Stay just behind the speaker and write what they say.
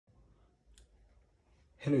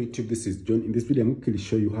Hello YouTube, this is John. In this video, I'm going to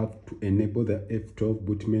show you how to enable the F12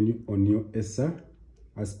 boot menu on your Acer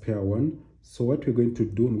as pair 1. So what we're going to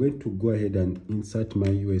do, I'm going to go ahead and insert my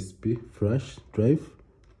USB flash drive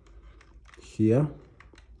here.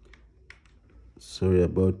 Sorry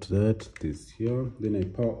about that, this here. Then I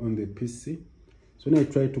power on the PC. So when I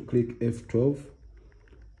try to click F12,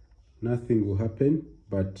 nothing will happen,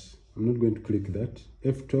 but I'm not going to click that.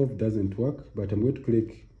 F12 doesn't work, but I'm going to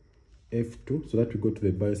click F2 so that we go to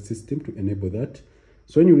the BIOS system to enable that.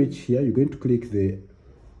 So when you reach here, you're going to click the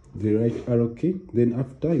right arrow key. Then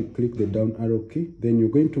after, you click the down arrow key. Then you're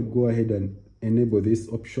going to go ahead and enable this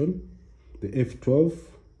option, the F12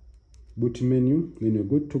 boot menu. Then you're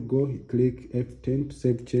good to go. You click F10 to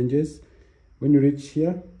save changes. When you reach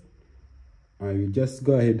here, you just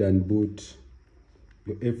go ahead and boot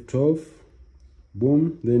your F12.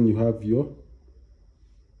 Boom. Then you have your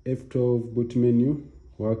F12 boot menu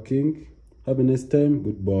working. Have a nice time.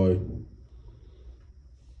 Goodbye.